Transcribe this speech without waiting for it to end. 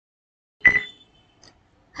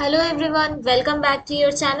Hello everyone, welcome back to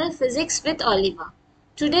your channel Physics with Oliva.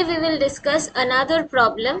 Today we will discuss another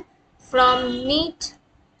problem from NEET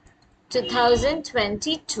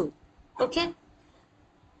 2022. Okay,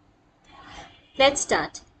 let's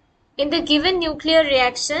start. In the given nuclear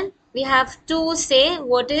reaction, we have to say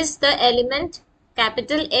what is the element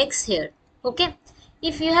capital X here. Okay,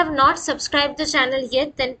 if you have not subscribed the channel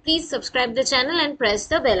yet, then please subscribe the channel and press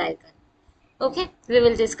the bell icon. Okay, we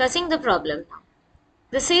will discussing the problem now.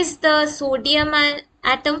 This is the sodium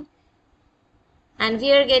atom and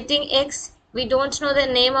we are getting X. We don't know the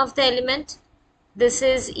name of the element. This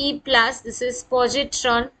is E plus, this is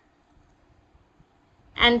positron,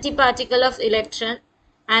 antiparticle of electron,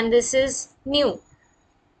 and this is nu.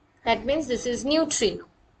 That means this is neutrino.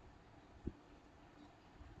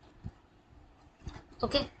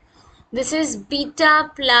 Okay, this is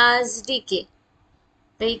beta plus decay.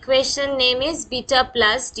 The equation name is beta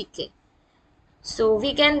plus decay. So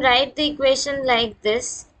we can write the equation like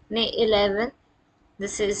this, 11.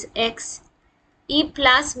 This is X. E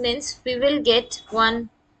plus means we will get 1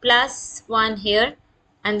 plus 1 here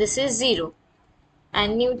and this is 0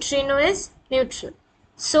 and neutrino is neutral.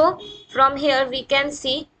 So from here we can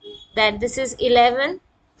see that this is 11.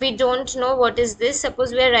 We don't know what is this.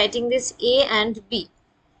 Suppose we are writing this A and B.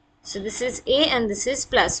 So this is A and this is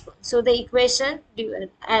plus 1. So the equation,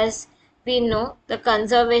 as we know, the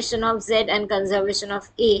conservation of Z and conservation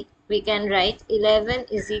of A, we can write 11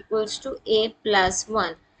 is equals to A plus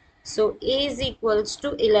 1. So A is equals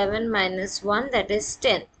to 11 minus 1, that is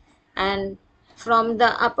 10. And from the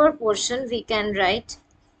upper portion, we can write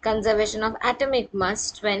conservation of atomic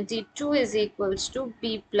mass, 22 is equals to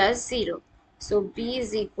B plus 0. So B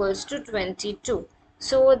is equals to 22.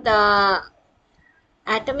 So the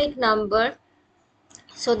atomic number,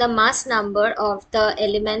 so the mass number of the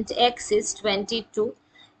element X is 22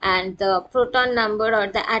 and the proton number or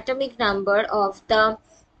the atomic number of the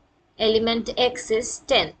element X is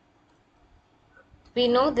 10. We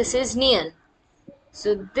know this is neon.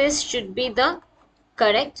 So this should be the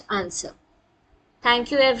correct answer.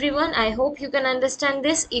 Thank you everyone. I hope you can understand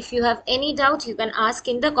this. If you have any doubt, you can ask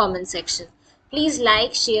in the comment section. Please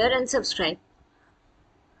like, share and subscribe.